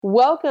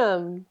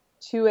Welcome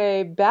to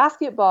a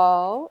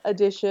basketball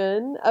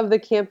edition of the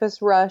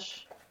Campus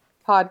Rush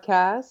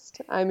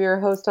podcast. I'm your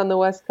host on the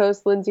West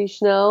Coast, Lindsay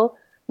Schnell.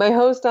 My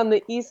host on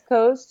the East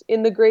Coast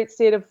in the great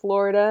state of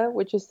Florida,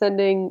 which is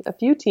sending a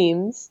few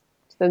teams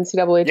to the NCAA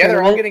tournament. Yeah,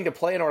 they're all getting to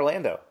play in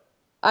Orlando.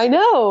 I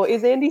know,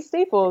 is Andy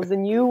Staples,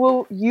 and you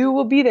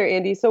will be there,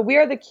 Andy. So we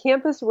are the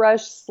Campus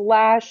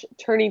Rush /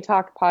 Tourney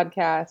Talk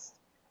podcast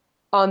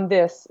on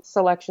this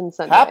Selection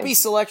Sunday. Happy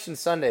Selection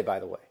Sunday, by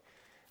the way.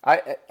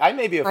 I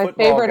may be a my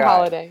football favorite guy.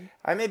 holiday.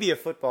 I may be a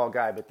football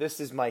guy, but this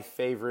is my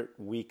favorite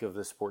week of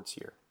the sports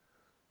year.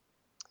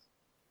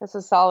 That's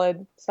a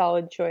solid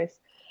choice.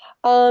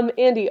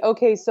 Andy,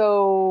 okay,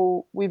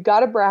 so we've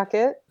got a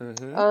bracket.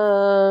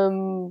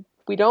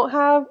 We don't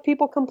have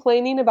people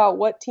complaining about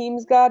what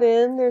teams got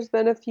in. There's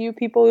been a few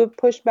people who have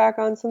pushed back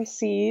on some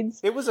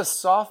seeds. It was a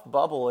soft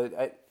bubble.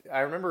 I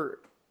remember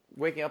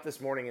waking up this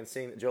morning and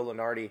seeing that Joe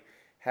Lunardi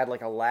had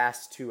like a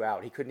last two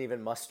out. He couldn't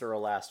even muster a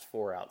last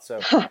four out. So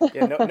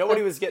yeah,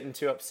 nobody was getting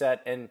too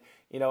upset. And,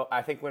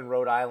 I think when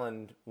Rhode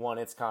Island won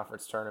its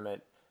conference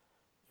tournament,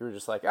 you were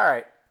just like, all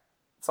right,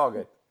 it's all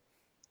good.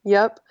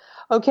 Yep.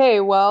 Okay,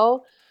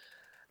 well,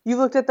 you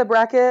looked at the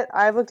bracket.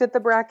 I've looked at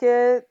the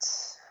bracket.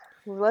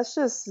 Let's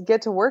just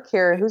get to work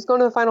here. Who's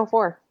going to the Final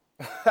Four?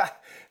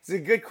 It's a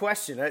good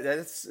question.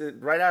 That's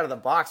right out of the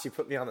box. You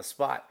put me on the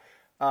spot.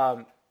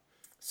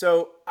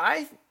 So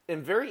I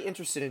am very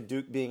interested in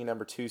Duke being a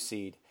number 2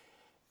 seed,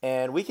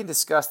 and we can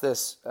discuss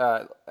this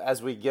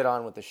as we get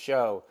on with the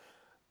show.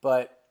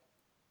 But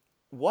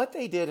what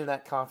they did in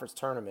that conference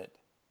tournament,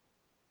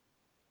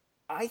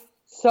 impressive.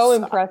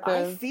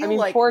 I feel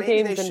like 4 maybe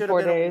games they in should 4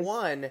 have been days. a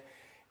 1.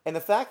 And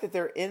the fact that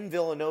they're in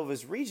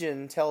Villanova's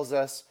region tells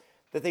us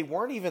that they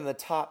weren't even the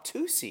top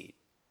 2 seed,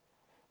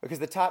 because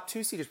the top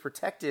 2 seed is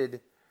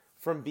protected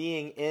from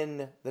being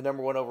in the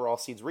number 1 overall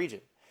seeds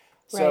region.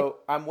 So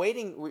Right. I'm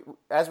waiting.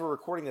 As we're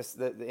recording this,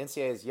 the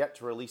NCAA has yet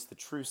to release the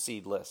true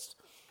seed list.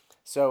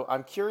 So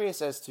I'm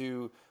curious as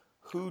to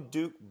who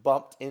Duke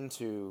bumped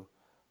into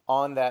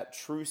on that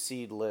true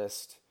seed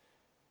list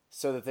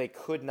so that they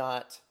could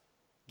not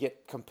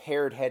get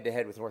compared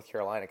head-to-head with North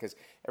Carolina. Because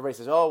everybody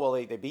says, oh, well,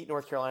 they beat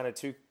North Carolina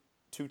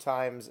two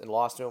times and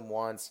lost to them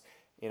once.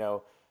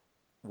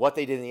 What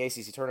they did in the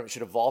ACC tournament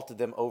should have vaulted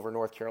them over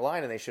North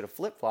Carolina, and they should have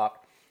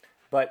flip-flopped.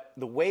 But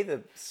the way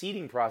the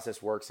seeding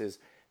process works is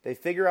they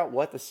figure out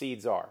what the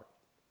seeds are,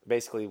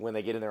 basically, when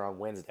they get in there on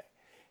Wednesday.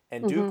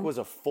 And Duke was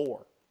a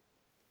 4.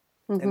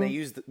 And they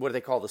used what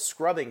they call the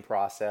scrubbing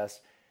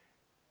process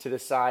to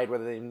decide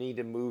whether they need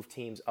to move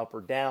teams up or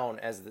down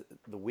as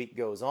the week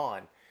goes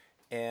on.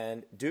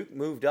 And Duke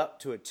moved up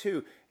to a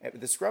 2.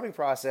 The scrubbing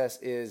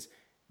process is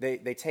they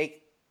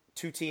take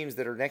 2 teams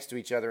that are next to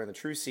each other in the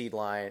true seed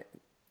line,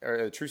 or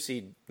the true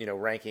seed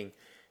ranking,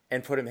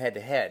 and put them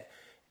head-to-head.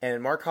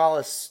 And Mark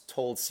Hollis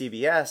told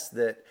CBS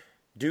that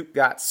Duke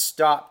got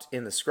stopped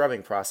in the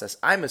scrubbing process,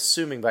 I'm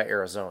assuming by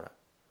Arizona.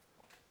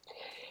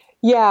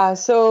 Yeah,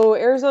 so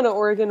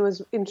Arizona-Oregon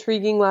was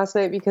intriguing last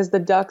night because the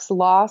Ducks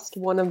lost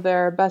one of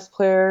their best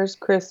players,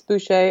 Chris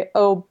Boucher,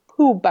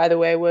 who, by the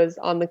way, was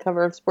on the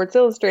cover of Sports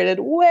Illustrated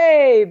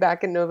way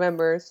back in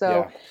November.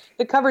 So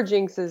The cover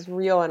jinx is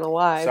real and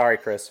alive. Sorry,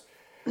 Chris.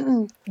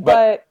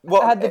 But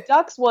had the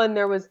Ducks won,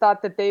 there was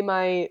thought that they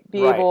might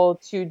be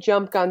able to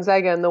jump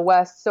Gonzaga in the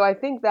West. So I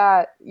think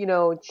that,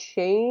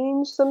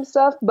 changed some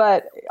stuff.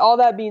 But all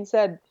that being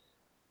said,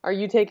 are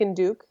you taking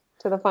Duke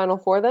to the Final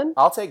Four then?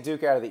 I'll take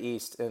Duke out of the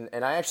East. And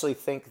I actually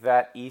think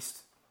that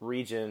East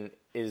region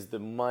is the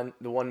one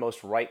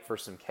most ripe for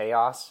some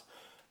chaos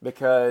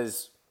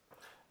because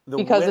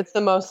it's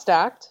the most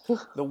stacked.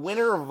 The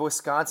winner of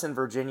Wisconsin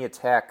Virginia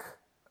Tech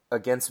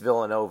against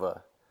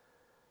Villanova,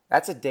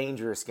 that's a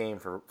dangerous game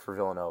for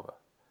Villanova.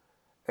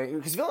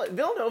 Because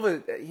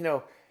Villanova,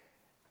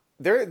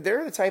 they're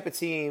the type of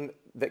team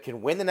that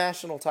can win the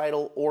national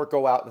title or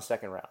go out in the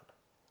second round.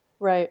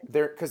 Right.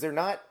 Because they're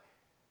not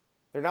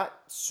going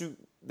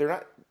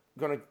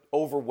to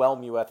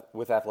overwhelm you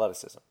with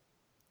athleticism.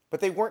 But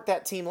they weren't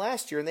that team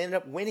last year, and they ended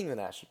up winning the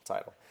national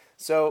title.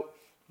 So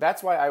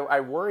that's why I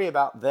worry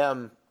about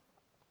them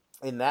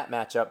in that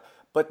matchup.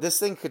 But this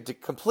thing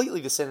could completely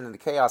descend into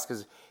chaos,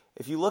 because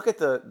if you look at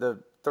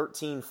the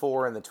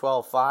 13-4 and the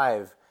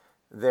 12-5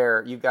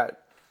 there, you've got,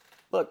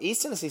 look,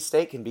 East Tennessee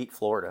State can beat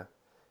Florida.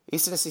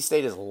 East Tennessee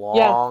State is long.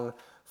 Yeah.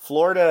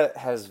 Florida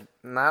has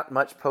not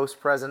much post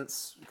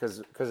presence because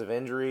of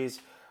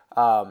injuries.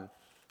 And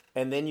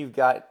then you've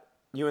got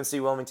UNC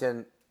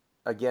Wilmington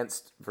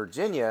against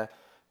Virginia.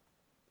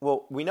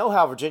 Well, we know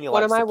how Virginia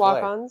likes to play. One of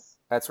my walk-ons.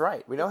 That's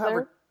right. We know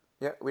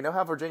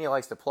how Virginia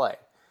likes to play.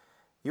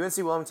 UNC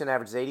Wilmington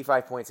averages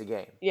 85 points a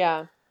game.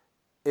 Yeah.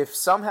 If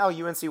somehow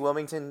UNC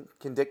Wilmington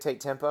can dictate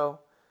tempo,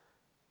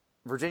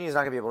 Virginia's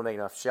not going to be able to make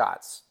enough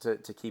shots to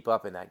keep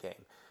up in that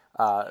game.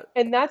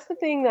 And that's the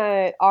thing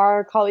that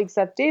our colleague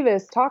Seth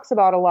Davis talks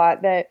about a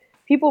lot, that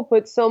people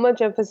put so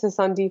much emphasis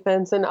on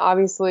defense, and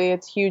obviously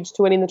it's huge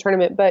to winning the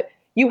tournament, but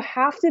you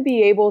have to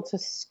be able to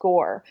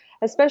score,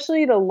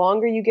 especially the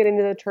longer you get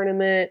into the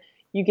tournament.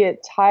 You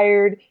get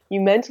tired.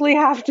 You mentally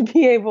have to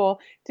be able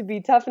to be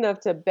tough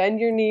enough to bend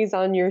your knees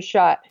on your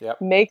shot,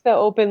 Yep. make the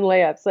open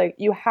layups. Like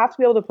you have to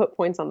be able to put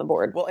points on the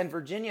board. Well, and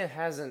Virginia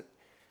hasn't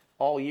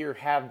all year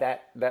have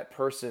that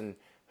person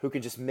who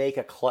can just make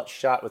a clutch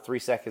shot with 3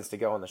 seconds to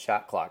go on the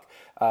shot clock.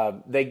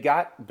 They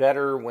got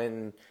better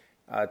when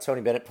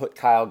Tony Bennett put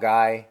Kyle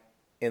Guy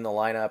in the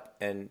lineup,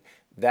 and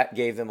that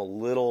gave them a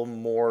little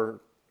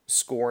more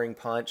scoring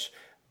punch,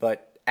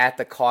 but at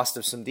the cost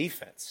of some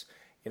defense.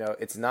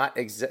 It's not.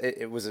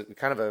 It was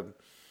kind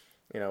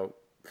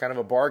of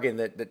a bargain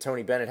that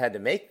Tony Bennett had to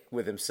make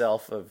with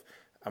himself. Of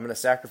I'm going to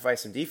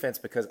sacrifice some defense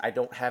because I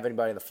don't have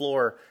anybody on the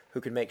floor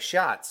who can make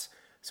shots.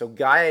 So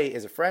Guy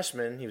is a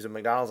freshman. He was a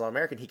McDonald's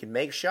All-American. He can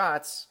make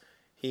shots.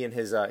 He and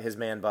his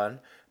man bun,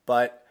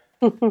 but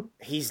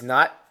he's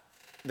not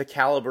the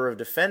caliber of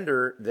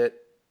defender that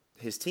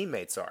his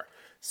teammates are.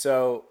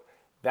 So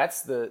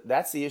that's the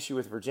issue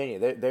with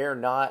Virginia. They are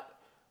not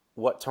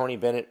what Tony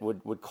Bennett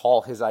would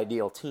call his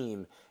ideal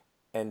team,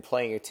 and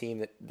playing a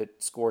team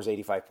that scores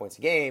 85 points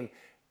a game,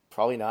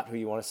 probably not who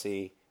you want to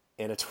see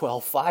in a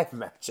 12-5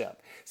 matchup.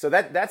 So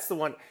that's the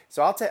one.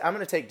 So I'm going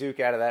to take Duke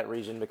out of that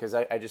region because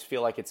I just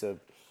feel like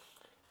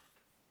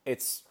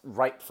it's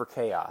ripe for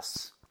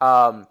chaos.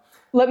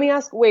 Let me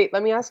ask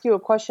you a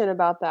question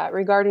about that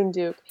regarding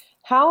Duke.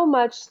 How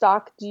much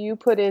stock do you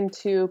put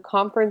into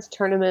conference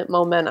tournament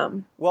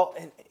momentum? Well,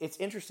 and it's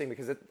interesting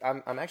because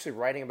I'm actually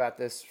writing about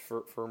this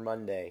for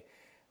Monday,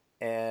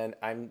 and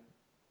I'm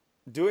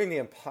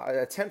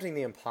attempting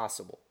the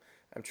impossible.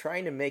 I'm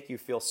trying to make you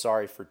feel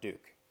sorry for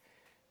Duke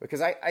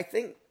because I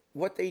think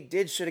what they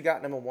did should have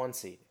gotten them a 1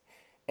 seed,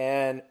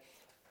 and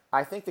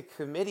I think the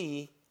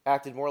committee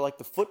acted more like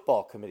the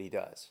football committee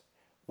does,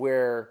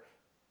 where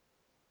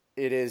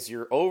it is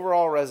your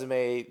overall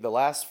resume. The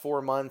last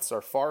 4 months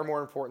are far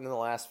more important than the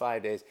last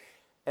 5 days.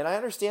 And I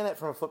understand that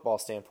from a football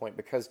standpoint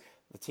because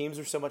the teams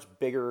are so much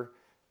bigger.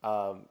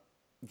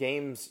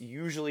 Games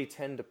usually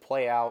tend to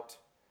play out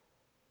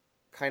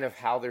kind of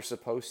how they're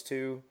supposed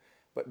to.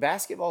 But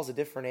basketball is a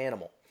different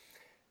animal.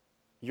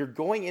 You're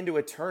going into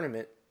a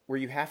tournament where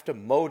you have to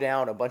mow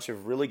down a bunch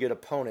of really good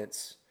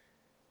opponents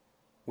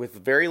with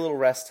very little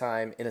rest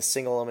time in a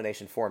single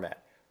elimination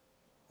format.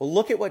 Well,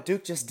 look at what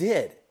Duke just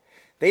did.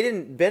 They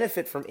didn't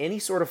benefit from any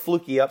sort of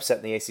fluky upset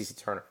in the ACC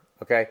tournament.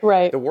 Okay,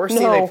 Right. The worst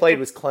team they played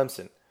was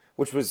Clemson,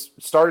 which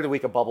started the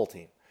week a bubble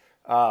team.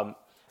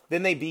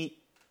 Then they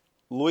beat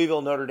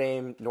Louisville, Notre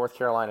Dame, North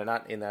Carolina,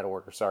 not in that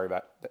order. Sorry,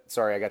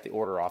 I got the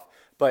order off.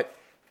 But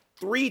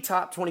 3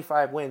 top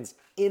 25 wins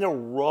in a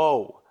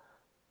row.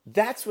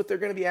 That's what they're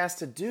going to be asked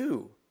to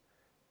do.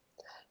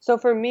 So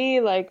for me,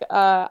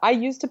 I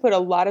used to put a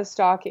lot of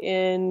stock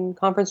in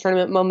conference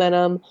tournament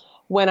momentum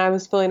when I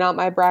was filling out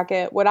my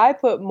bracket. What I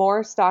put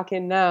more stock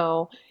in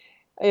now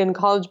in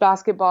college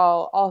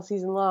basketball all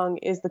season long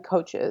is the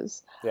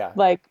coaches. Yeah.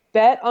 Like,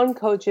 bet on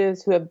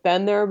coaches who have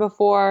been there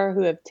before,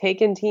 who have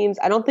taken teams.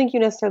 I don't think you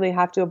necessarily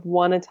have to have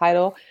won a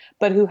title,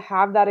 but who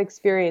have that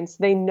experience.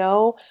 They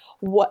know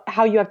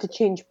how you have to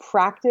change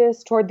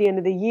practice toward the end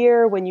of the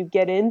year when you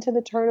get into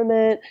the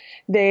tournament.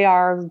 They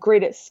are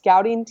great at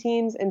scouting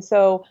teams. And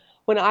so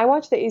when I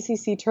watched the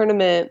ACC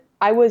tournament,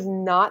 I was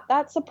not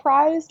that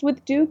surprised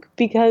with Duke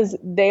because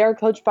they are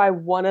coached by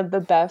one of the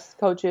best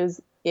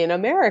coaches in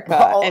America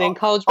and in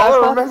college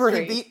basketball I remember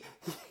history.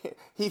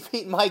 he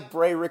beat Mike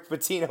Bray, Rick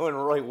Pitino, and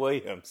Roy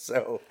Williams.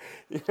 So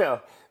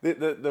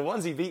the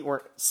ones he beat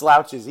weren't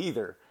slouches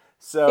either.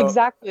 So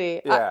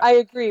Exactly. yeah, I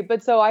agree.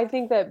 But so I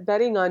think that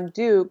betting on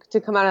Duke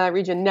to come out of that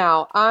region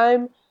now,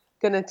 I'm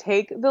going to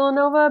take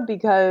Villanova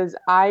because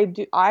I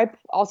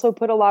also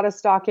put a lot of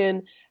stock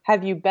in.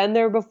 Have you been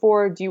there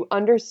before? Do you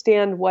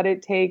understand what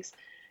it takes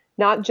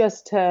not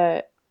just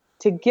to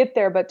get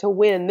there, but to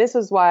win? This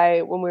is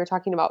why when we were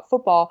talking about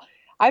football,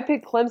 I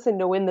picked Clemson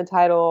to win the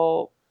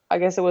title. I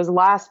guess it was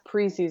last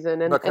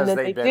preseason, and then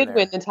they did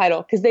win the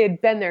title because they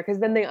had been there, because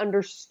then they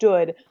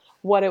understood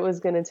what it was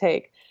going to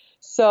take.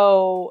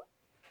 So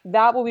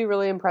that will be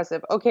really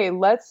impressive. Okay,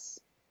 let's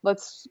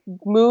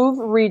move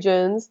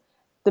regions.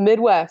 The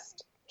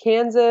Midwest,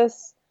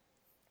 Kansas.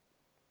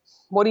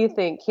 What do you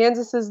think?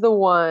 Kansas is the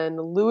 1,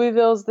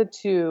 Louisville's the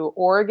 2,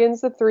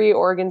 Oregon's the 3.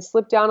 Oregon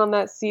slipped down on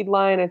that seed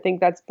line. I think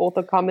that's both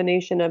a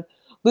combination of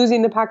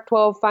losing the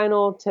Pac-12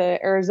 final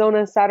to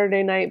Arizona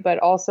Saturday night, but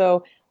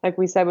also, like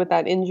we said, with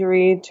that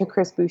injury to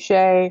Chris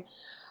Boucher.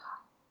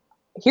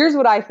 Here's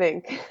what I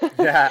think.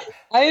 yeah,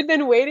 I had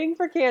been waiting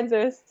for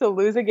Kansas to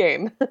lose a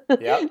game.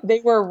 yep,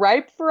 They were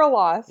ripe for a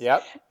loss.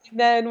 yep. And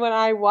then when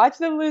I watched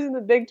them lose in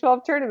the Big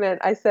 12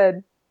 tournament, I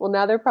said, well,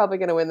 now they're probably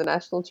going to win the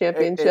national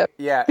championship.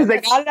 Yeah, because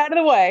they got it out of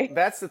the way.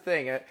 That's the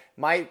thing.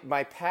 My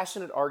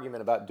passionate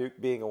argument about Duke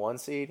being a 1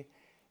 seed,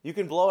 you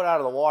can blow it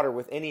out of the water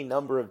with any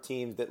number of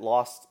teams that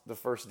lost the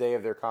first day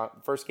of their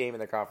first game in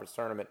their conference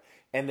tournament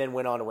and then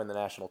went on to win the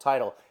national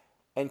title.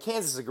 And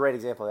Kansas is a great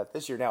example of that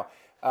this year. Now,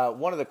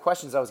 one of the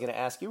questions I was going to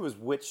ask you was,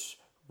 which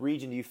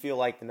region do you feel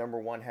like the number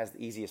 1 has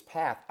the easiest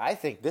path? I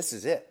think this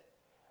is it.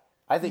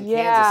 I think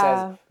Kansas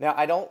has. Now,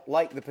 I don't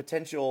like the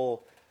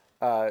potential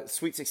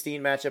Sweet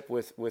 16 matchup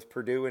with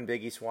Purdue and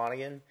Big East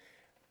Swanigan,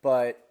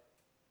 But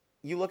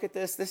you look at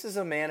this. This is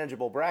a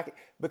manageable bracket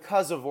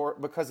because of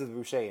the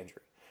Boucher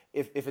injury.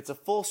 If it's a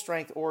full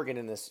strength Oregon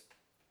in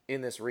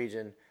this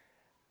region,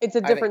 It's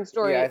a different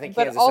story. I think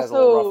But Kansas has a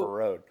little rougher also,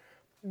 road.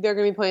 they're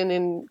going to be playing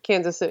in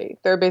Kansas City.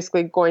 They're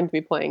basically going to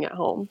be playing at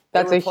home. They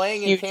That's were a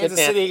playing in huge Kansas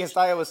advantage. City against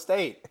Iowa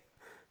State.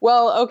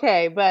 Well,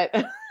 okay, but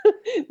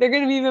they're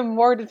going to be even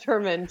more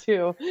determined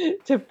to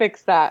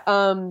fix that.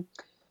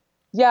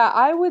 Yeah,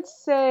 I would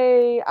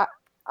say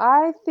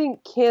I think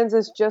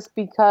Kansas just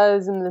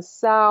because in the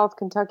South,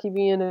 Kentucky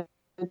being a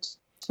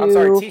I'm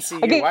sorry, two. I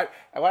TCU. get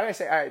Why did I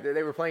say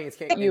they were playing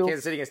in you.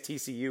 Kansas City against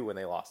TCU when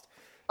they lost?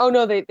 Oh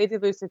no, they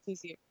did lose to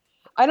TCU.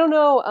 I don't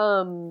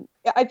know.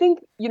 I think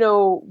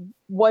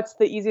what's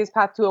the easiest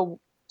path to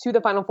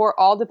the Final Four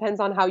all depends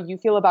on how you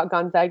feel about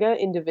Gonzaga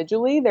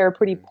individually. They're a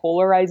pretty Mm-hmm.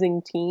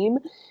 polarizing team.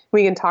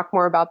 We can talk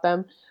more about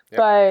them, Yep.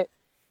 but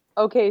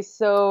okay,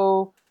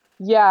 so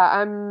yeah,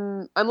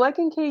 I'm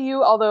liking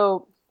KU,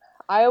 although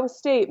Iowa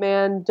State,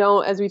 man,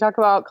 don't as we talk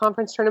about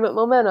conference tournament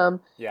momentum,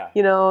 Yeah,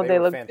 they they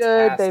were look good.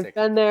 They've fantastic.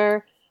 been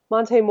there.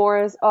 Monte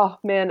Morris, oh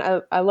man,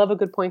 I love a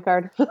good point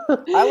guard.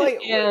 I like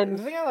the And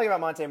thing I like about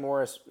Monte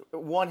Morris.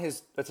 One,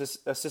 his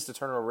assist to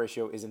turnover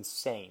ratio is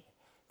insane.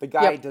 The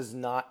guy yep, does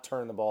not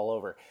turn the ball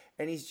over,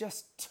 and he's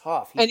just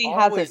tough. He's and he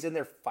hasn't always in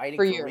there fighting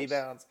for for years.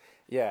 rebounds.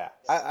 Yeah,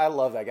 I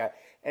love that guy.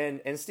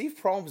 And Steve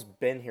Prohm's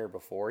been here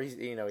before. He's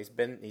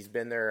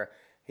been there.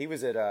 He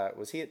was at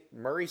was he at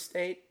Murray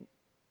State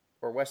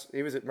or West?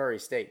 He was at Murray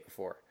State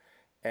before,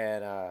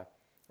 and or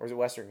was it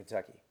Western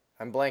Kentucky?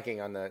 I'm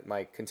blanking on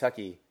my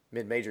Kentucky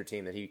mid-major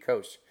team that he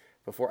coached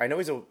before. I know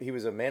he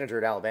was a manager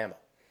at Alabama.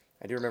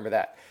 I do remember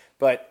that,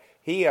 but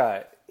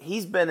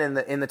he's been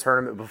in the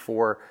tournament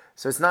before,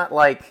 so it's not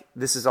like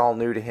this is all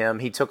new to him.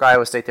 He took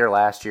Iowa State there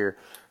last year,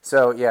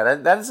 so yeah,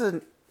 that is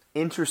an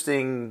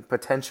interesting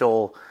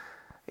potential.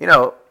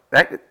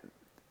 That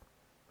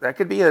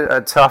could be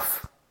a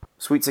tough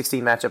Sweet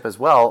 16 matchup as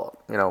well.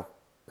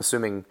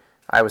 Assuming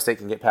Iowa State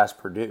can get past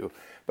Purdue,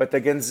 but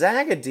the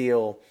Gonzaga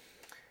deal,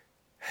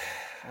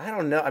 I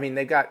don't know. I mean,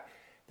 they got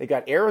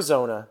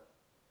Arizona,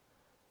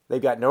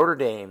 they've got Notre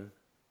Dame,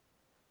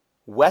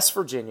 West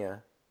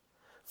Virginia,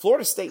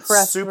 Florida State,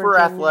 Press super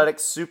Virginia. athletic,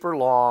 super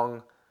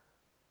long,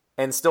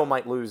 and still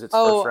might lose its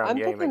Oh, first round I'm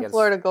game picking against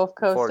Florida Gulf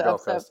Coast Florida to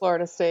Gulf upset Coast.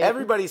 Florida State.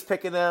 Everybody's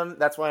picking them.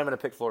 That's why I'm going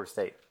to pick Florida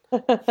State.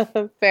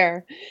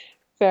 Fair,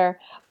 fair.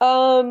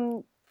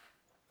 Um,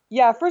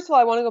 Yeah, first of all,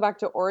 I want to go back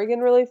to Oregon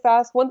really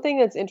fast. One thing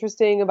that's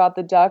interesting about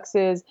the Ducks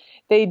is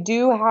they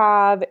do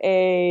have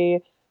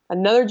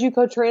another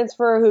JUCO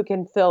transfer who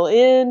can fill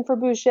in for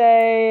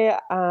Boucher.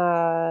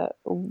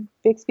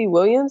 Bixby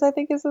Williams, I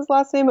think is his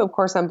last name. Of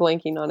course, I'm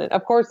blanking on it.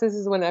 Of course, this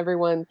is when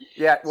everyone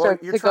Yeah, well,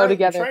 starts to go you're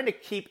together. trying to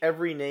keep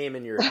every name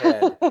in your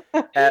head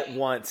at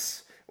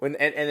once and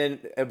then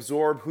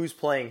absorb who's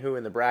playing who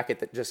in the bracket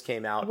that just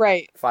came out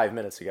Right. 5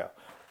 minutes ago.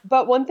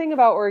 But one thing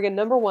about Oregon,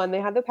 number one, they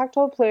had the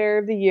Pac-12 Player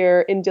of the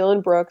Year in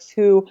Dylan Brooks,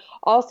 who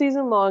all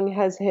season long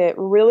has hit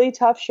really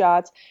tough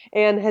shots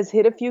and has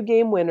hit a few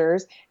game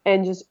winners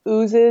and just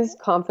oozes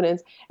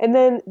confidence. And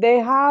then they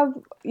have,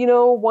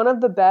 one of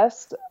the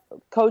best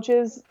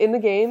coaches in the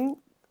game.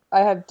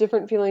 I have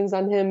different feelings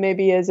on him,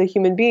 maybe as a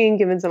human being,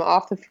 given some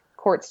off the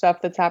court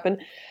stuff that's happened.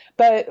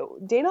 But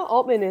Dana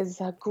Altman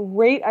is a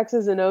great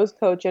X's and O's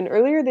coach. And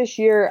earlier this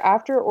year,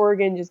 after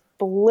Oregon just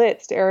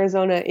blitzed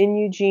Arizona in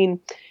Eugene,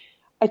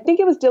 I think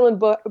it was Dylan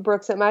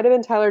Brooks, it might have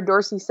been Tyler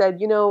Dorsey said,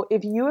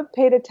 if you have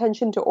paid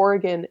attention to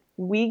Oregon,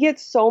 we get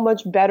so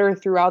much better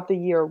throughout the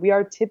year. We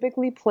are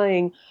typically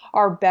playing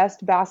our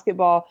best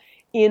basketball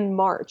in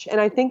March. And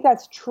I think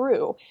that's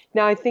true.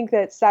 Now, I think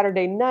that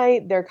Saturday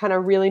night, they're kind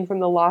of reeling from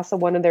the loss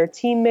of one of their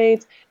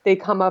teammates. They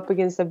come up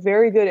against a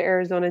very good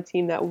Arizona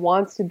team that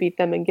wants to beat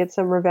them and get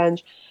some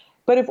revenge.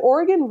 But if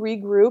Oregon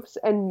regroups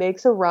and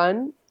makes a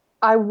run,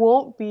 I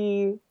won't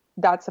be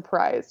that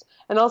surprised.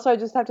 And also, I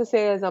just have to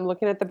say, as I'm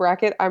looking at the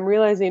bracket, I'm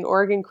realizing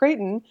Oregon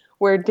Creighton,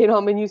 where Dana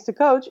Altman used to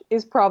coach,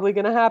 is probably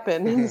going to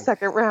happen in the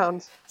second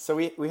round. So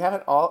we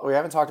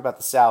haven't talked about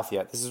the South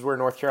yet. This is where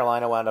North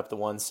Carolina wound up the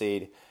 1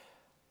 seed.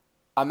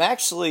 I'm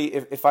actually,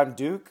 if I'm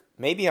Duke,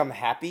 maybe I'm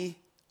happy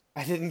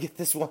I didn't get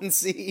this 1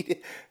 seed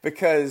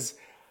because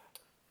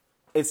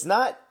it's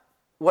not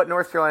what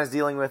North Carolina is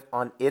dealing with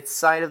on its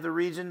side of the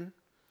region,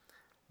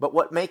 but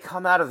what may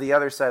come out of the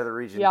other side of the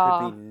region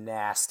could be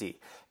nasty.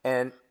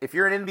 And if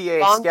you're an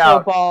NBA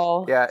scout,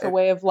 ball, it's a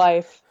way of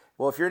life.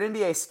 Well, if you're an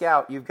NBA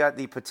scout, you've got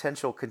the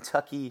potential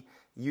Kentucky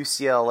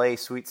UCLA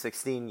Sweet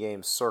 16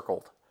 games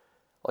circled.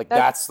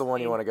 That's the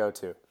one you want to go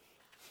to.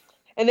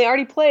 And they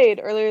already played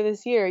earlier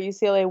this year.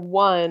 UCLA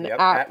won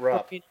at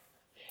Rupp.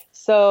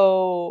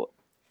 So,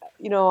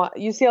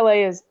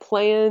 UCLA is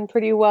playing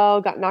pretty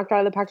well. Got knocked out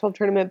of the Pac-12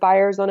 tournament by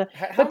Arizona.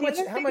 How much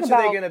are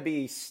they going to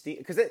be?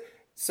 Because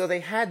they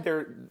had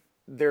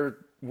their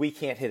we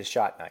can't hit a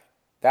shot night.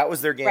 That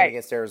was their game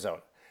against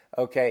Arizona.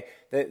 Okay,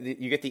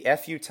 you get the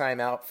FU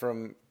timeout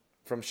from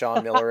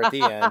Sean Miller at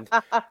the end,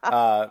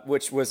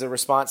 which was a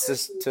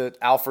response to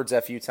Alfred's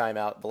FU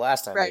timeout the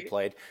last time they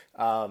played.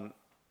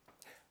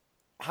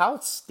 how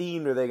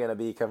steamed are they going to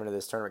be coming to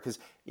this tournament? Because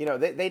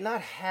they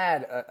not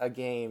had a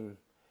game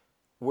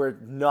where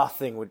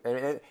nothing would. I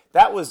mean,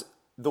 that was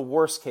the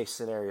worst case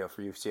scenario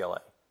for UCLA.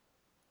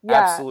 Yeah.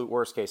 Absolute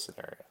worst case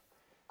scenario.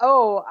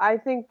 Oh, I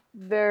think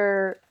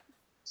they're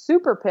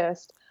super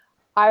pissed.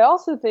 I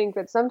also think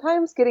that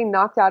sometimes getting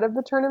knocked out of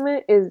the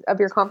tournament is of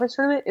your conference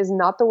tournament is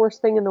not the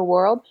worst thing in the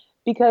world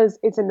because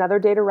it's another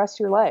day to rest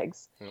your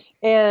legs. Mm.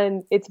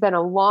 And it's been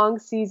a long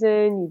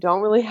season. You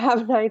don't really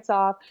have nights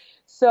off.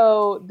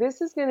 So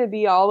this is going to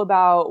be all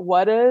about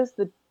what is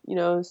the,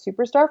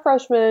 superstar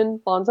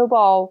freshman, Lonzo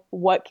Ball,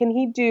 what can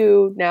he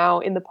do now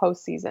in the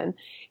postseason?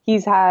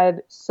 He's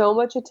had so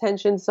much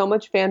attention, so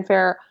much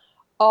fanfare,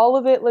 all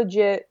of it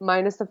legit,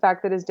 minus the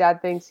fact that his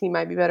dad thinks he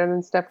might be better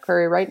than Steph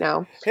Curry right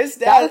now. His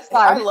That dad,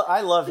 aside,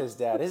 I love his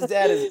dad. His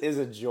dad is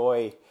a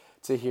joy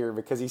to hear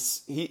because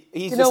he's you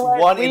know just what?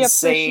 one We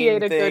insane appreciate a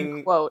good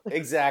thing. quote.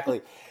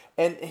 Exactly.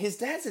 And his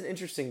dad's an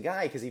interesting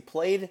guy because he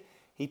played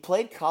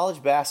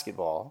college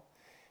basketball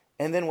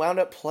and then wound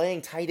up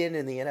playing tight end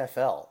in the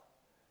NFL.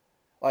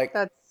 Like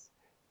That's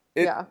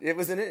it yeah. it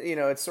was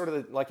it's sort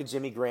of like a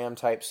Jimmy Graham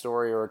type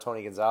story or a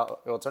Tony Gonzalez.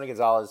 Well, Tony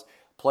Gonzalez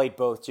played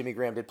both. Jimmy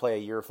Graham did play a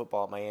year of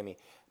football at Miami,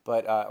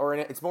 but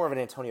it's more of an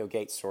Antonio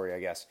Gates story, I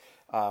guess,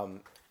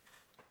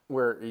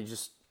 where you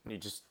just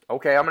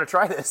okay, I'm going to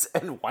try this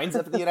and winds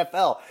up in the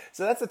NFL.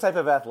 So that's the type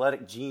of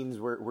athletic genes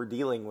we're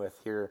dealing with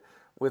here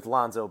with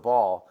Lonzo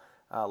Ball.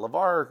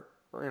 LeVar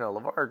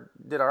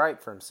did all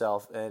right for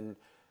himself, and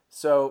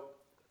so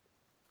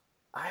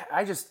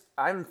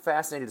I'm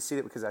fascinated to see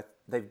that because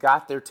they've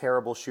got their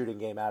terrible shooting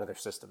game out of their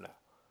system now.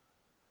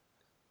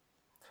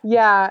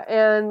 Yeah,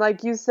 and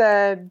like you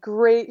said,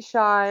 great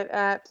shot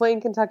at playing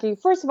Kentucky.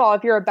 First of all,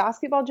 if you're a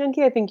basketball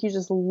junkie, I think you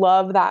just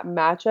love that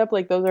matchup.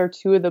 Like those are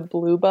two of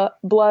the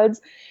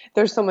bloods.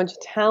 There's so much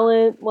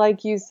talent,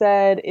 like you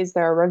said. Is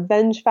there a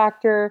revenge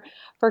factor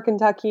for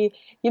Kentucky?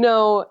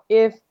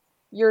 If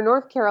you're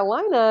North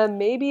Carolina,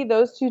 maybe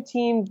those two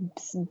teams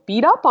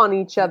beat up on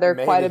each other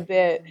quite a Maybe.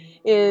 bit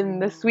in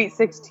the Sweet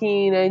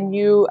 16, and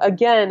you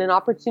again an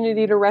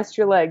opportunity to rest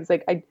your legs.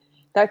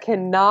 That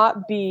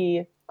cannot be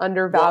Well, in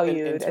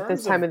undervalued at this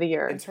terms time of of the in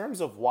year.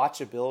 terms of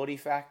watchability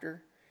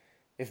factor,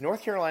 if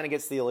North Carolina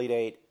gets the Elite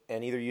Eight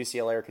and either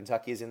UCLA or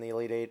Kentucky is in the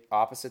Elite Eight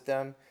opposite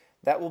them,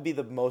 that will be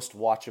the most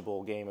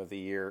watchable game of the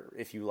year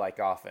if you like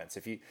offense.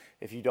 If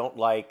you don't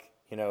like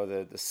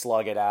the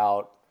slug it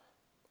out,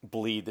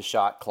 bleed the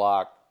shot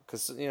clock,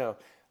 because a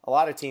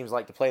lot of teams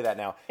like to play that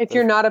now. If But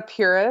you're not a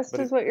purist, but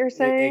is what you're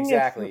saying.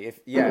 exactly.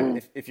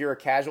 If you're a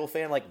casual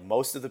fan, like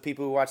most of the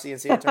people who watch the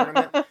NCAA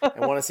tournament and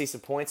want to see some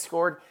points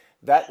scored,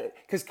 that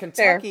because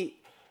Fair.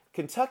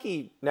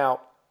 Kentucky.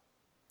 Now,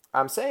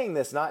 I'm saying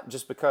this not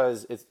just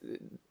because it's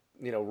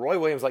Roy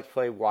Williams likes to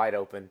play wide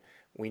open.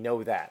 We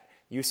know that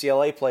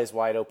UCLA plays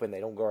wide open. They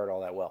don't guard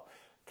all that well.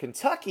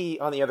 Kentucky,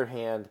 on the other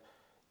hand,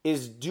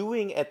 is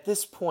doing at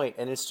this point,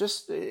 and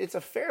it's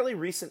a fairly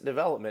recent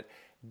development,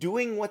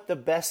 doing what the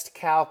best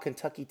Cal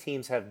Kentucky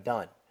teams have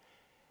done.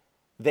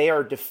 They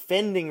are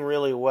defending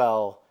really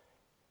well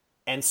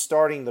and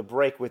starting the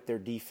break with their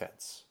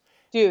defense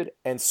Dude,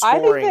 and I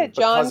think scoring that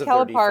John because of their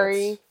Calipari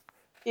defense.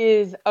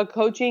 is a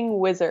coaching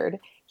wizard.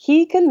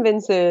 He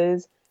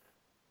convinces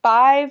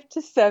 5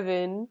 to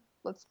 7,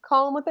 let's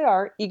call them what they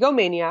are,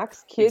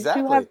 egomaniacs, kids who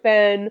Exactly. have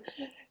been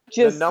The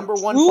just number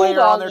one drooled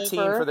player on all their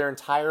team for over. their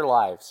entire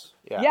lives.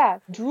 Yeah. Yeah,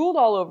 drooled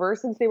all over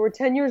since they were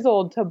 10 years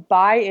old to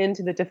buy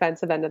into the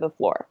defensive end of the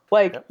floor.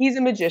 Like, Yep. he's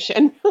a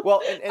magician.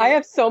 Well, I and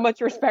have so much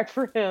respect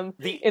for him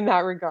the in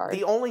that regard.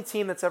 the only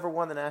team that's ever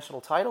won the national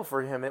title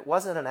for him, it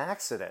wasn't an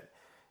accident.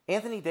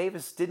 Anthony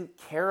Davis didn't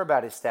care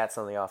about his stats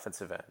on the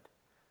offensive end.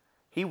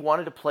 He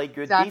wanted to play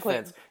good Exactly.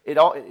 defense.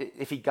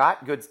 If he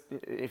got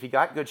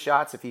good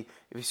shots, if he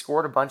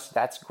scored a bunch,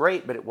 that's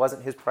great. But it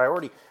wasn't his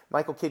priority.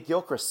 Michael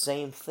Kidd-Gilchrist,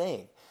 same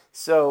thing.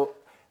 So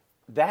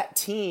that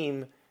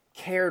team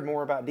cared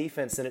more about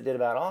defense than it did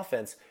about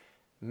offense.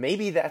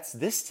 Maybe that's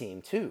this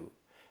team too.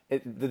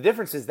 The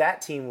difference is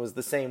that team was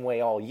the same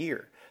way all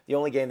year. The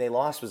only game they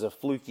lost was a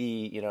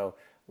fluky,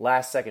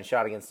 last second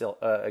shot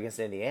against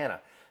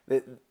Indiana.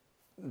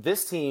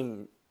 This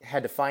team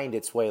had to find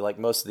its way like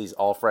most of these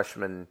all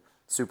freshman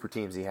super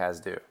teams he has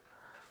do.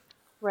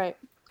 Right.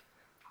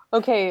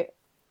 Okay,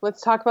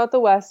 let's talk about the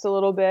West a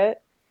little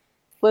bit.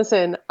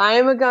 Listen, I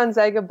am a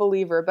Gonzaga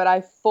believer, but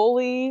I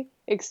fully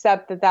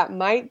accept that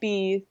might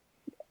be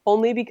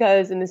only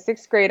because in the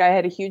 6th grade I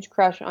had a huge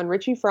crush on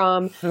Richie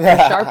Fromm, the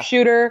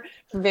sharpshooter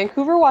from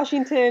Vancouver,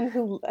 Washington,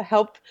 who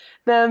helped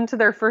them to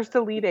their first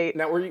Elite Eight.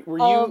 Now,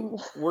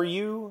 were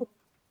you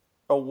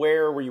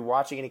aware? Were you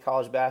watching any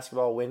college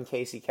basketball when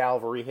Casey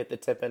Calvary hit the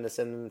tip in to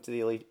send them to the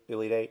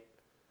Elite Eight?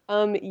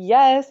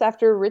 Yes,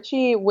 after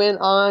Richie went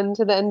on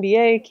to the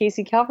NBA,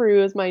 Casey Calvary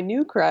was my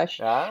new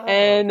crush.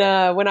 And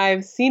Okay. when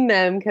I've seen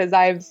them, because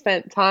I've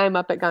spent time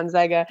up at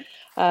Gonzaga,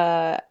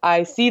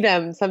 I see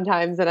them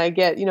sometimes and I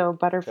get, Yep.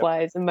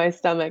 butterflies in my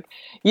stomach.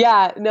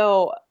 Yeah,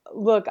 no,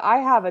 look, I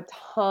have a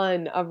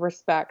ton of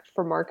respect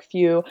for Mark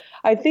Few.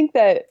 I think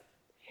that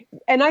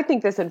and I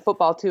think this in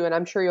football too, and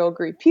I'm sure you'll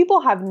agree.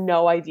 People have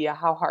no idea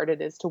how hard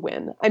it is to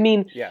win. I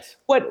mean, Yes.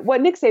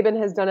 what Nick Saban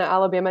has done at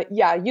Alabama,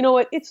 yeah, you know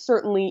what? It's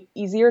certainly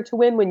easier to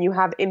win when you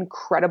have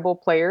incredible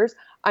players.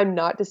 I'm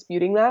not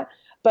disputing that,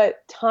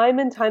 but time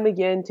and time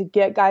again to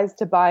get guys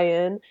to buy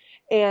in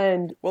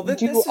and Well,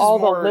 do all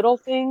the little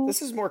this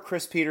things. is more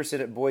Chris Peterson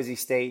at Boise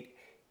State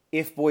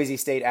if Boise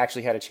State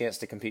actually had a chance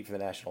to compete for the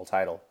national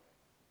title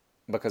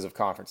because of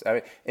conference. I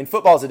mean, in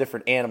football is a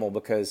different animal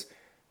because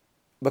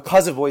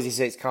of Boise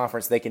State's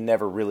conference, they can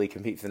never really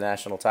compete for the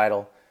national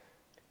title.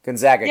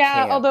 Gonzaga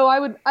Yeah, can. although I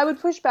would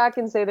push back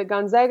and say that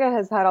Gonzaga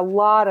has had a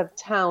lot of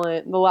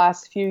talent in the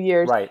last few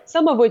years, Right.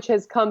 some of which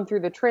has come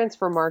through the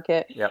transfer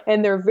market, Yep.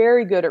 and they're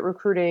very good at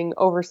recruiting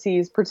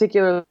overseas,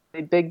 particularly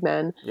big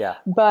men. Yeah.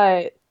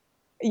 But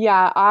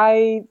yeah,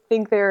 I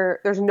think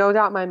there's no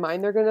doubt in my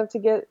mind they're going to have to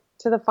get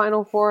to the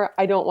Final Four.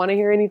 I don't want to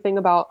hear anything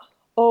about,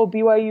 oh,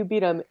 BYU beat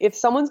them. If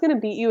someone's going to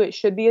beat you, it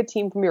should be a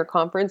team from your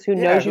conference who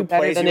Yeah, knows who you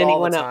better plays than you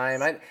all the anyone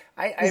time. else.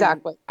 I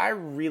Exactly. I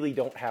really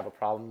don't have a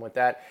problem with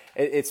that.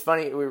 It's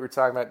funny, we were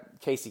talking about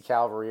Casey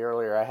Calvary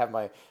earlier. I have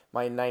my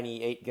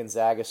 98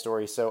 Gonzaga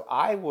story. So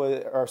I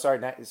was, or sorry,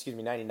 excuse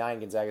me, 99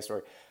 Gonzaga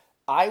story.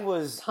 I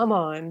was, Come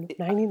on,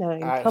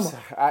 99. Come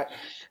on.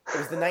 it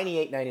was the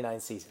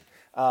 98-99 season.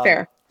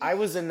 Fair. I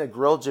was in the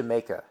Grill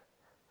Jamaica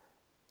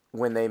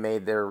when they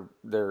made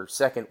their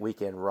second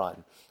weekend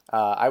run.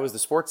 I was the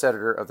sports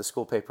editor of the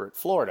school paper at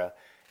Florida,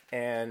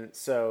 and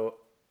so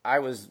I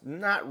was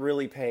not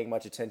really paying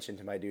much attention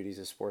to my duties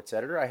as sports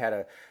editor. I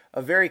had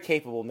a very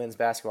capable men's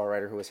basketball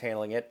writer who was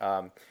handling it.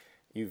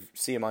 You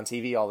see him on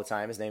TV all the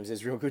time. His name is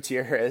Israel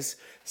Gutierrez.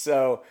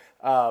 So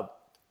I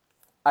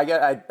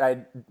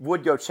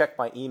would go check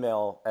my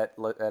email at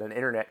an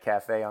internet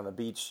cafe on the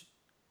beach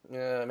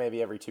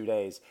maybe every 2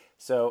 days.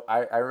 So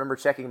I remember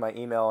checking my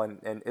email,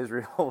 and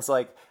Israel was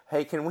like,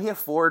 hey, can we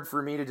afford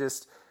for me to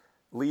just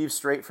leave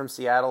straight from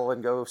Seattle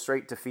and go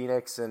straight to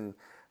Phoenix? And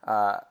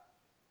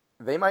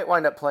they might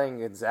wind up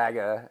playing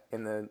Gonzaga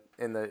in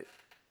the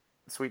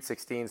Sweet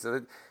 16.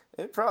 So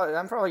I'm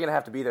probably going to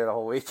have to be there the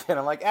whole weekend.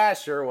 I'm like,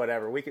 sure,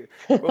 whatever.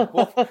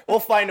 We'll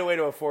find a way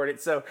to afford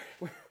it. So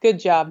Good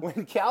job.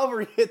 when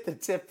Calvary hit the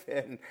tip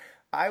in,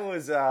 I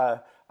was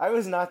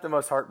not the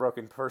most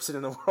heartbroken person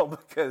in the world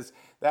because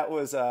that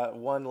was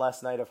one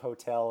less night of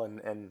hotel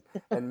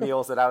and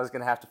meals that I was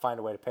going to have to find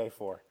a way to pay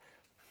for.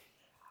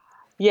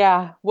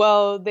 Yeah,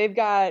 well, they've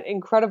got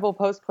incredible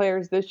post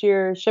players this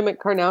year. Przemek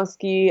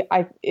Karnowski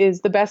is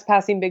the best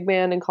passing big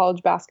man in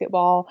college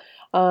basketball.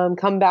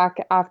 Come back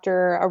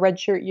after a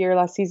redshirt year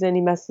last season.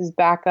 He messed his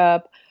back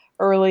up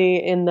early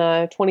in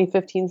the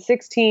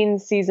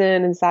 2015-16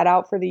 season and sat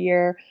out for the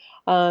year.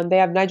 They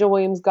have Nigel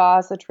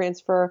Williams-Goss, a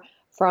transfer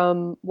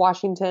from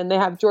Washington. They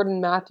have Jordan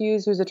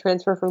Matthews, who's a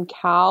transfer from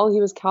Cal. He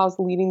was Cal's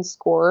leading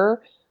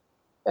scorer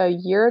a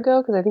year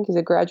ago because I think he's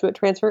a graduate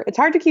transfer. It's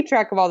hard to keep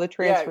track of all the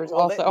Yeah, transfers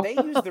well, also. they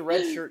use the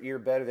red shirt year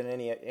better than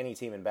any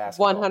team in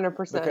basketball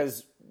 100%.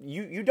 because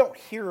you don't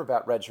hear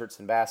about red shirts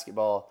in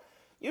basketball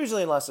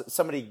usually unless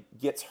somebody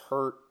gets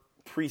hurt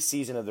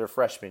preseason of their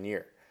freshman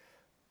year.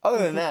 Other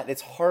than that,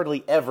 it's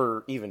hardly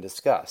ever even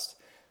discussed.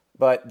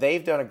 But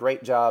they've done a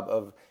great job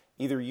of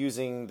either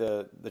using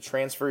the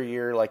transfer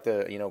year, like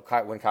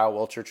when Kyle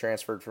Wilcher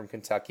transferred from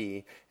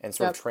Kentucky and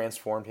sort of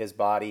transformed his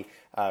body.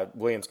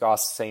 Williams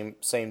Goss,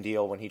 same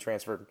deal when he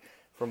transferred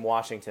from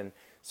Washington.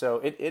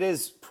 So it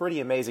is pretty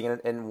amazing.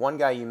 And one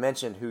guy you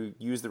mentioned who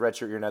used the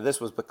redshirt year, now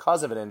this was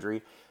because of an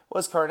injury,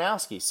 was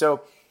Karnowski.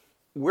 So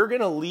we're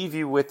going to leave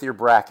you with your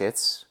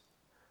brackets.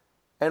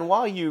 And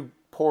while you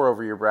pour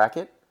over your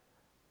bracket,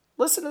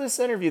 listen to this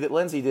interview that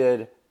Lindsay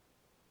did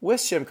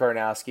with Shim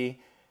Karnowski,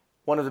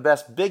 one of the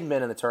best big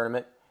men in the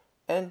tournament,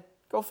 and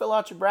go fill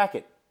out your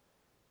bracket.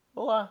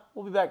 We'll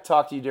be back to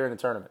talk to you during the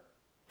tournament.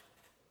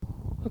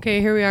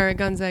 Okay, here we are at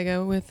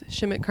Gonzaga with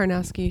Przemek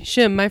Karnowski.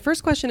 Shim, my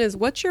first question is,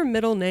 what's your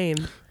middle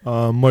name?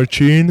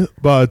 Marcin,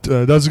 but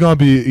that's gonna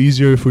be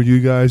easier for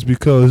you guys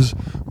because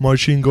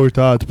Marcin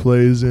Gortat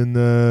plays in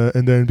the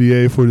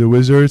NBA for the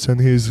Wizards, and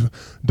he's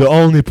the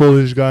only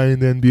Polish guy in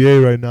the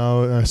NBA right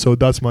now. So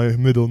that's my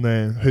middle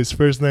name. His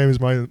first name is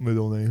my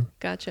middle name.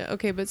 Gotcha.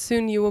 Okay, but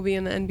soon you will be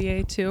in the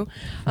NBA too.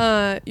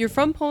 You're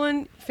from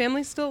Poland.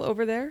 Family still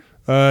over there?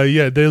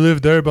 Yeah, they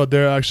live there, but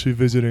they're actually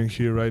visiting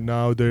here right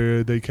now.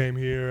 They came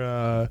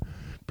here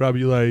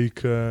probably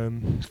like a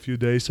few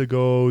days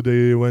ago.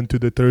 They went to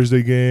the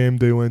Thursday game.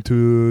 They went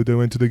to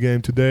the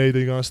game today.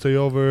 They're gonna stay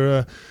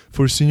over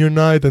for senior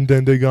night, and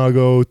then they're gonna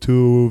go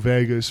to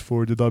Vegas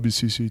for the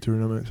WCC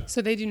tournament.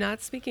 So they do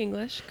not speak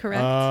English,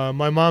 correct?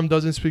 My mom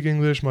doesn't speak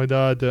English. My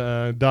dad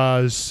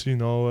does, a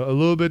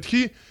little bit.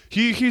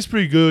 He's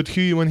pretty good.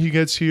 When he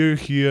gets here,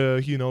 he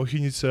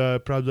needs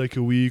probably like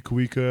a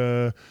week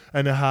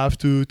and a half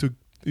to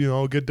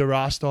get the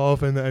rust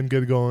off and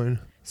get going.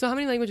 So how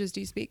many languages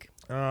do you speak?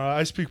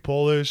 I speak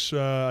Polish,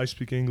 I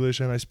speak English,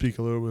 and I speak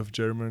a little bit of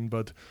German,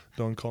 but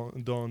don't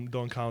count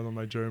on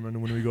my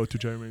German when we go to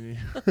Germany.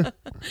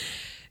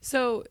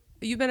 So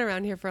you've been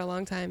around here for a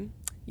long time.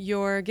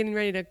 you're getting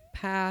ready to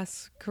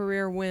pass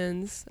career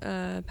wins,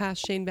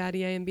 past Shane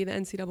Battier and be the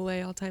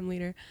NCAA all-time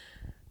leader.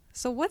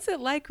 So what's it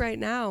like right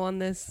now on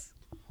this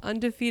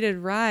undefeated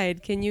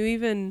ride? Can you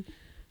even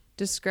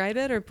describe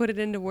it or put it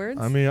into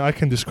words? I mean, I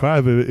can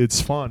describe it.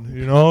 It's fun,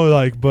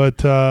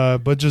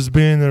 but just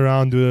being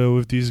around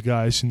with these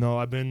guys,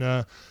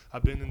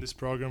 I've been in this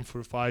program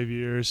for 5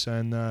 years,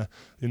 and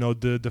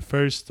the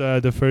first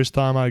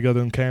time I got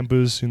on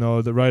campus,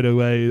 right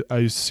away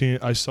I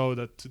saw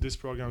that this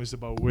program is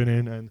about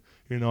winning, and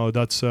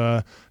that's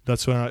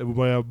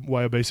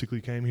why I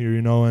basically came here,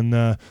 and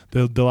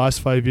the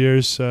last 5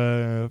 years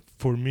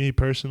for me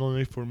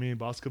personally,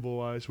 basketball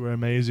wise, were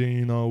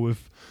amazing,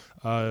 with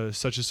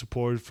such a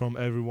support from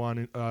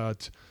everyone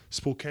at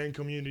Spokane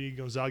community,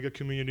 Gonzaga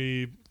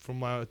community, from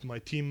my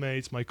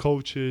teammates, my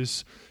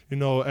coaches,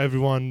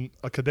 everyone,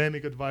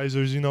 academic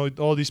advisors,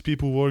 all these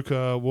people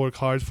work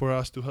hard for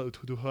us to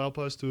help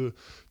us to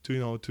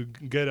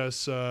get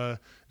us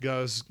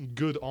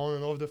good on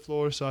and off the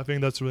floor. So I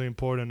think that's really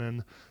important,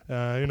 and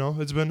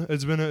it's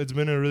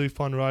been a really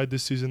fun ride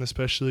this season,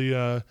 especially.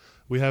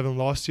 We haven't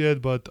lost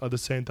yet, but at the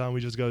same time,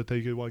 we just got to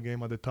take it one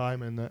game at a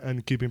time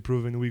and keep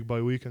improving week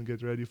by week and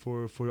get ready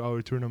for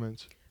our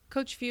tournaments.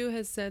 Coach Few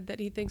has said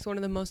that he thinks one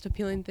of the most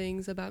appealing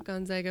things about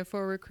Gonzaga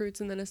for recruits,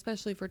 and then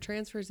especially for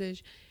transfers,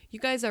 is you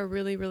guys are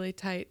really, really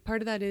tight.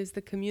 Part of that is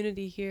the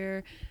community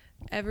here.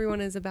 Everyone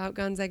is about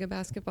Gonzaga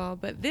basketball,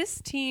 but this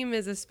team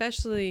is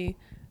especially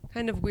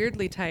kind of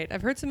weirdly tight.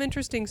 I've heard some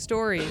interesting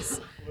stories.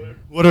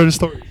 What are the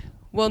stories?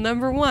 Well,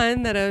 number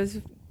one, that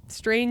a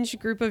strange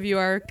group of you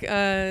are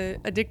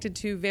addicted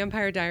to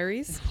Vampire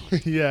Diaries.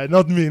 Yeah,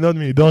 not me.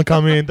 Don't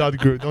come in that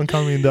group.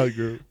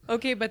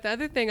 Okay, but the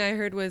other thing I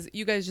heard was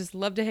you guys just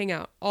love to hang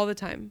out all the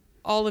time.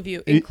 All of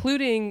you,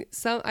 including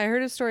some. I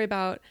heard a story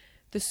about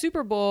the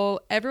Super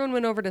Bowl. Everyone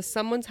went over to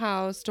someone's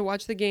house to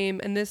watch the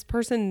game, and this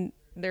person,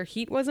 their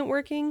heat wasn't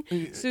working.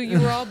 So you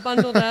were all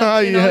bundled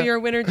up in all your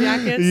winter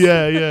jackets.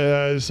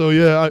 Yeah. So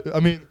I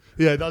mean,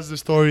 yeah, that's the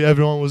story.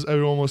 Everyone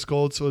was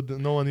cold, so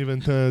no one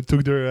even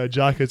took their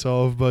jackets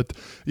off. But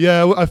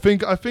yeah, I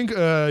think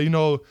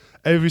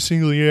every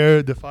single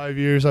year, the 5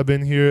 years I've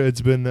been here,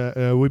 it's been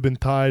we've been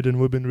tied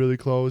and we've been really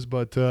close.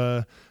 But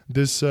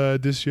this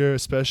year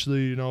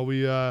especially,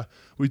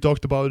 we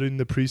talked about it in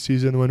the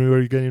preseason when we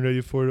were getting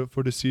ready for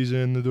the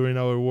season, during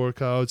our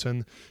workouts,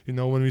 and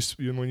when you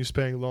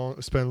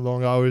spend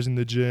long hours in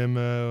the gym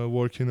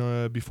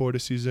working before the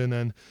season.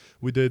 And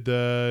we did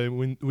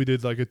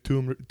like a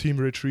team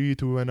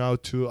retreat. We went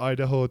out to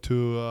Idaho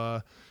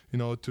to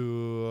kind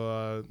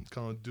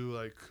of do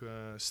like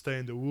stay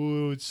in the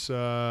woods, sleep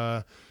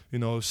in the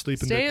tent.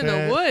 Stay in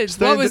the woods.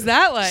 What was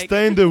that like?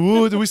 Stay in the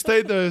woods. We stay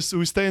in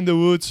the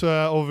woods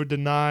over the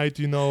night.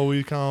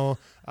 We kind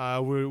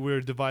of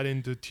we're divided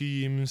into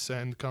teams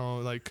and kind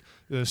of like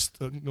it was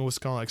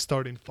kind of like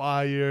starting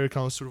fire,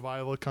 kind of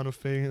survival kind of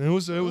thing. And it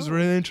was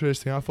really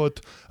interesting. I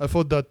thought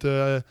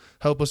that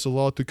helped us a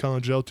lot to kind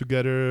of gel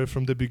together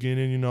from the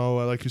beginning.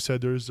 Like you said,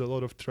 there's a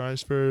lot of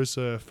transfers,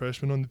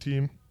 freshmen on the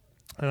team.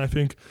 And I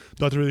think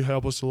that really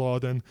helped us a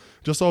lot. And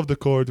just off the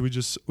court, we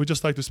just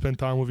like to spend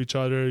time with each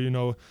other.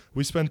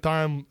 We spend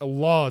time a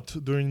lot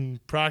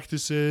during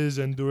practices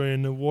and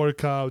during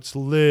workouts,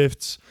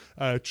 lifts,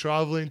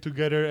 traveling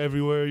together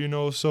everywhere.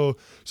 So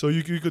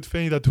you could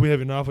think that we have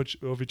enough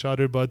of each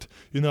other, but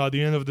at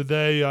the end of the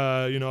day,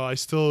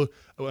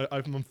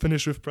 I'm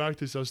finished with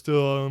practice. I'm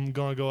still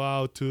gonna go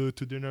out to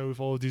dinner with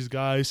all of these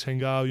guys,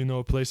 hang out,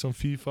 play some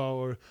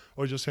FIFA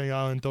or just hang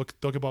out and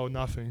talk about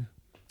nothing.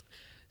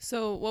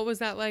 So what was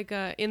that like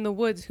in the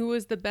woods? Who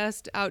was the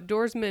best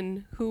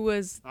outdoorsman? Who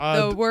was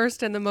the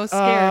worst and the most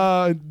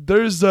scared?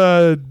 There's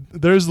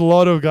a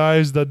lot of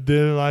guys that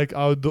didn't like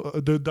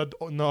that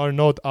are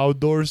not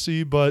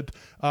outdoorsy, but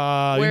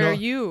where are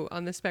you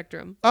on the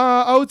spectrum?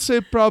 I would say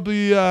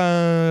probably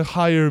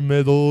higher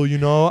middle.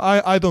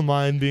 I don't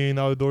mind being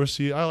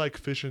outdoorsy. I like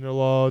fishing a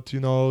lot.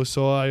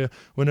 So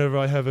whenever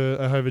I have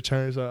a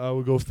chance, I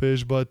will go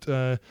fish. But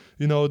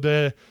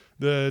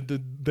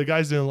the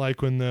guys didn't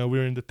like when we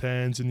were in the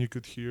tents and you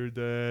could hear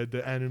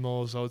the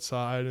animals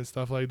outside and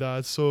stuff like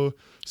that. So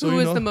who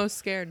was the most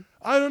scared?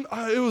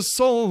 It was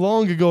so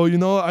long ago,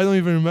 I don't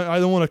even remember. I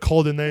don't want to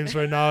call the names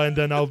right now and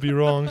then I'll be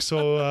wrong.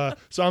 So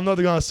I'm not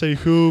gonna say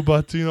who,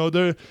 but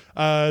there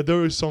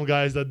were some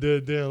guys that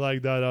didn't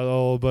like that at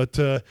all. But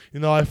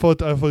I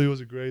thought it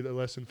was a great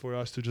lesson for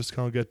us to just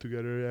kind of get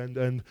together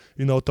and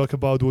talk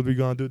about what we're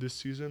gonna do this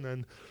season.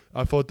 And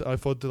I thought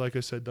like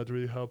I said, that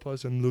really helped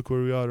us. And look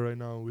where we are right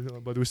now.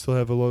 But we still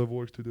have a lot of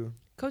work to do.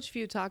 Coach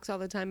Few talks all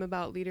the time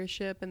about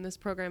leadership, and this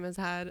program has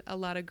had a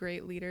lot of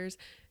great leaders.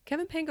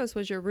 Kevin Pangos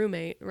was your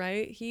roommate,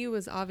 right? He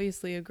was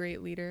obviously a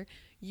great leader.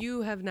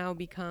 You have now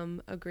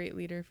become a great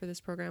leader for this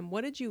program.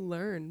 What did you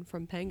learn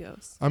from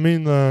Pangos? I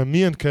mean,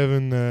 me and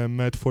Kevin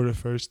met for the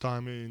first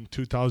time in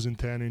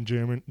 2010 in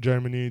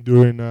Germany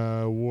during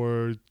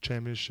World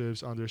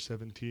Championships under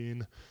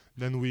 17.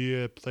 Then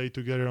we played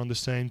together on the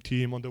same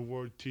team, on the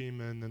world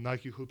team, and the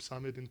Nike Hoop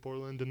Summit in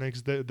Portland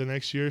the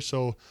next year.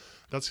 So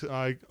that's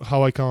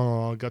how I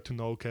kind of got to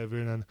know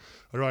Kevin, and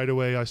right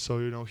away I saw,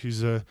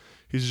 he's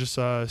just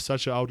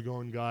such an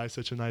outgoing guy,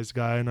 such a nice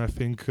guy, and I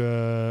think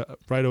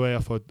right away I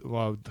thought,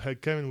 wow,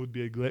 Kevin would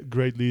be a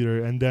great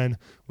leader. And then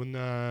when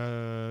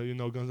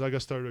Gonzaga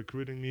started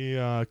recruiting me,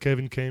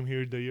 Kevin came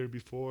here the year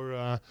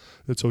before,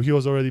 so he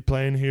was already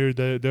playing here.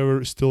 They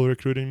were still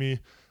recruiting me.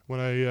 When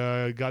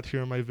I got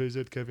here on my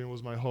visit, Kevin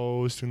was my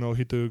host.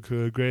 He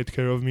took great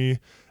care of me,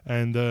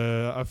 and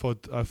I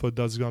thought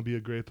that's gonna be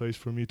a great place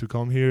for me to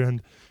come here.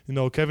 And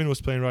Kevin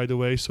was playing right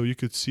away, so you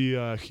could see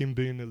him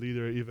being a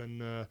leader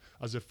even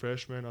as a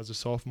freshman, as a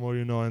sophomore.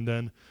 And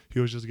then he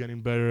was just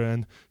getting better,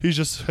 and he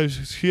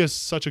has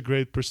such a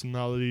great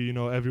personality.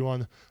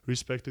 Everyone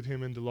respected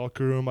him in the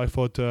locker room. I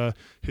thought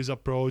his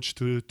approach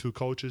to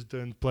coaches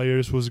and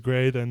players was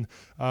great, and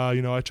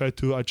I tried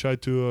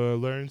to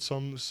learn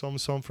some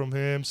from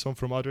him, some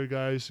from other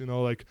guys.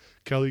 Like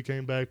Kelly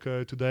came back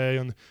today,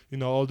 and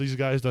all these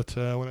guys that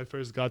when I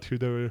first got here,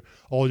 they were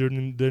older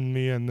than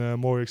me and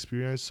more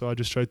experienced. So I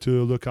just tried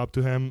to look up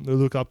to them,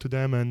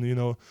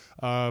 and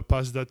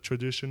pass that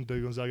tradition, the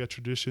Gonzaga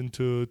tradition,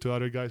 to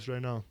other guys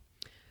right now.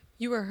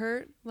 You were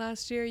hurt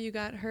last year. You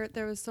got hurt.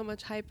 There was so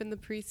much hype in the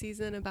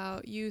preseason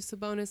about you,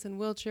 Sabonis, and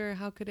Wiltshire.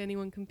 How could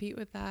anyone compete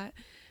with that?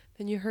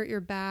 Then you hurt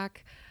your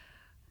back.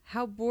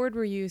 How bored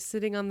were you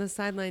sitting on the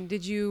sideline?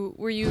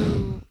 Were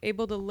you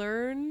able to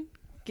learn,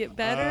 get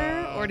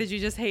better, or did you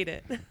just hate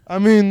it? I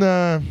mean,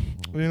 it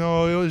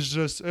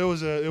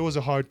was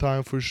a hard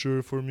time for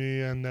sure for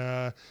me,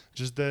 and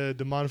just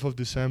the month of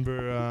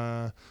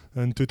December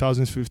in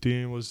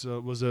 2015 was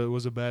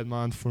a bad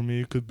month for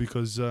me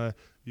because I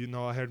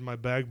hurt my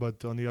back,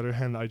 but on the other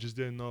hand, I just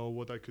didn't know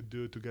what I could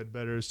do to get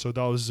better. So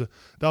that was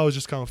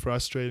just kind of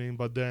frustrating.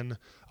 But then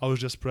I was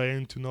just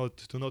praying to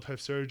not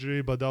have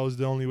surgery, but that was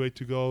the only way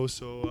to go.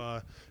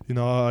 So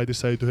I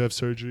decided to have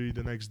surgery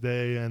the next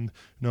day, and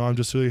I'm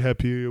just really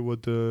happy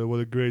with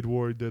what a great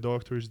work the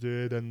doctors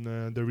did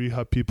and the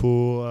rehab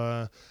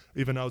people,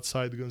 even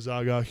outside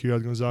Gonzaga. Here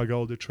at Gonzaga,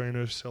 all the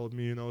trainers helped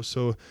me.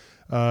 So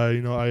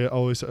I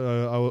always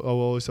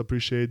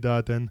appreciate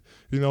that, and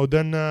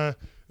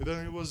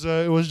then it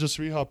was just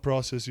rehab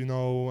process.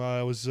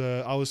 I was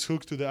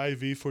hooked to the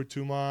IV for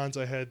 2 months.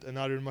 I had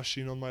another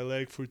machine on my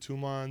leg for 2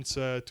 months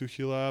to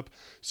heal up.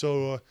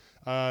 So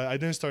I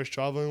didn't start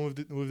traveling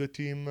with the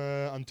team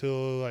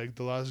until like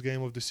the last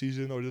game of the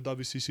season or the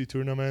WCC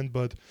tournament.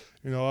 But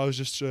I was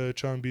just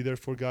trying to be there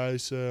for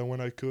guys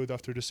when I could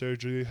after the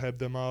surgery, help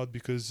them out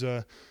because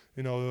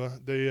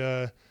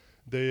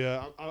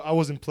I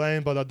wasn't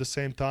playing, but at the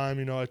same time,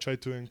 I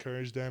tried to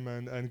encourage them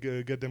and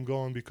get them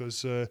going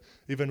because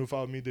even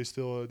without me, they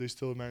still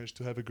managed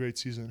to have a great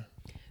season.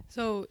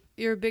 So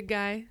you're a big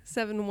guy,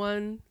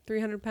 7'1",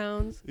 300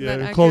 pounds.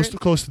 Yeah, close to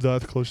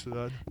that.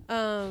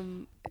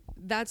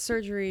 That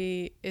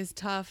surgery is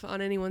tough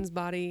on anyone's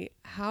body.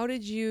 How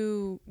did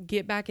you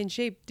get back in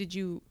shape? Did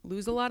you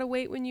lose a lot of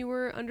weight when you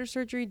were under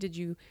surgery? Did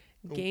you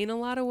gain a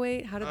lot of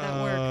weight? How did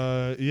that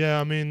work? Yeah,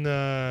 I mean,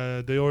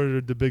 they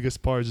ordered the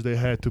biggest parts they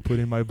had to put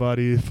in my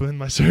body in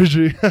my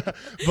surgery,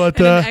 but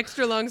and an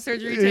extra long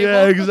surgery table.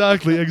 Yeah,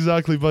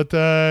 exactly. But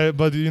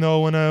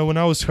when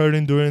I was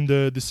hurting during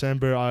the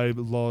December, I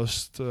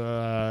lost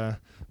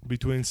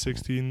between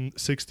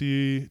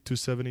 60 to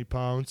 70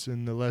 pounds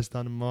in less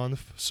than a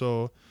month.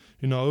 So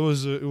it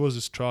was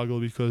a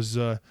struggle because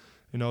it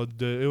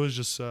was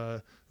just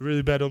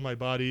really bad on my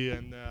body,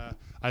 and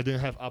I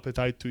didn't have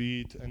appetite to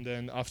eat. And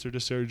then after the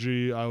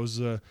surgery, I was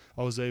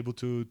able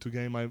to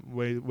gain my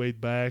weight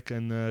back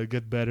and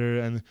get better.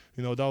 And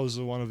that was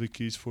one of the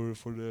keys for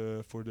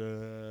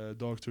the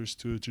doctors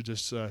to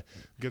just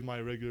get my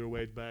regular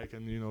weight back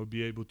and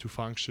be able to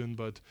function.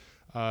 But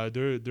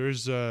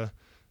there's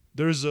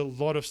a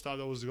lot of stuff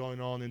that was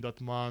going on in that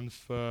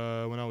month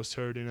when I was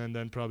hurting, and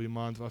then probably a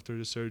month after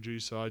the surgery.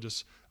 So I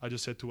just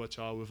had to watch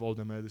out with all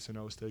the medicine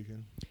I was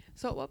taking.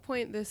 So at what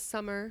point this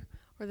summer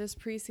or this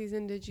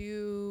preseason did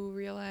you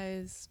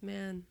realize,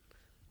 man,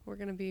 we're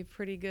going to be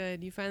pretty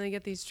good? You finally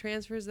get these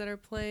transfers that are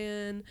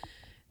playing.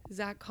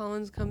 Zach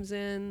Collins comes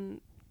in.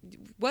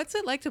 What's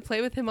it like to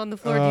play with him on the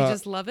floor? Do you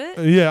just love it?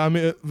 Yeah, I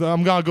mean,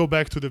 I'm gonna go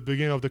back to the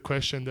beginning of the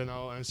question, then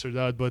I'll answer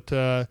that. But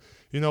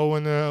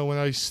when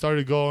I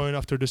started going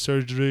after the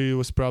surgery, it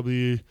was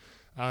probably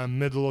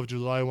middle of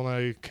July when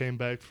I came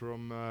back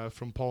from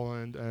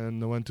Poland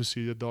and I went to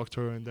see the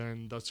doctor, and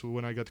then that's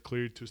when I got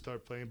cleared to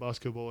start playing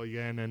basketball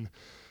again, and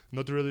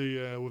not really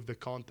with the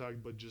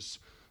contact, but just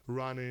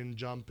running,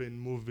 jumping,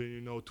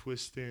 moving,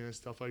 twisting and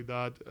stuff like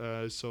that.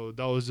 So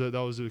that was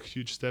a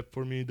huge step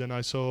for me. Then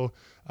I saw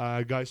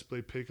guys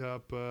play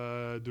pickup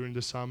during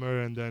the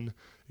summer, and then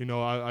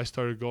I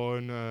started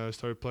going,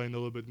 started playing a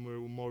little bit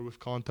more with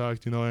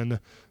contact,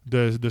 and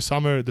the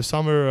summer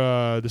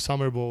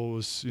ball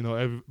was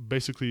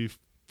basically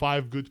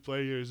 5 good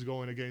players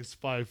going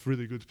against 5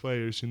 really good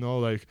players,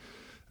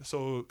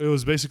 So it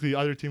was basically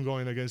other team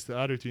going against the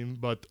other team,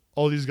 but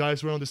all these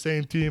guys were on the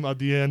same team at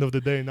the end of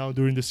the day now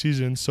during the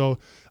season. So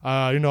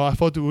I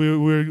thought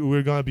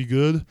we're gonna be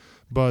good,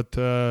 but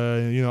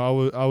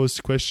I was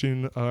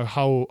questioning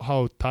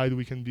how tight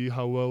we can be,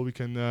 how well we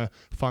can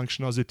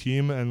function as a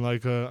team. And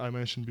like I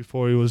mentioned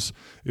before, it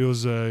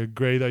was a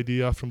great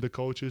idea from the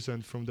coaches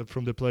and from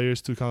the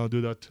players to kind of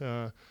do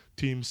that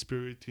team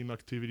spirit, team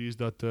activities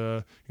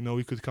that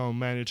we could kind of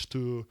manage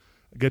to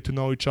get to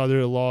know each other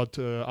a lot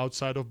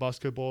outside of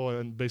basketball,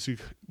 and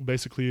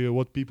basically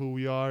what people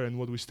we are and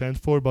what we stand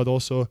for. But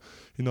also,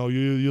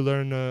 you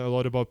learn a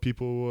lot about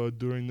people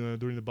during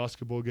the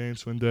basketball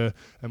games when the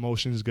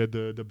emotions get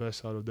the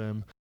best out of them.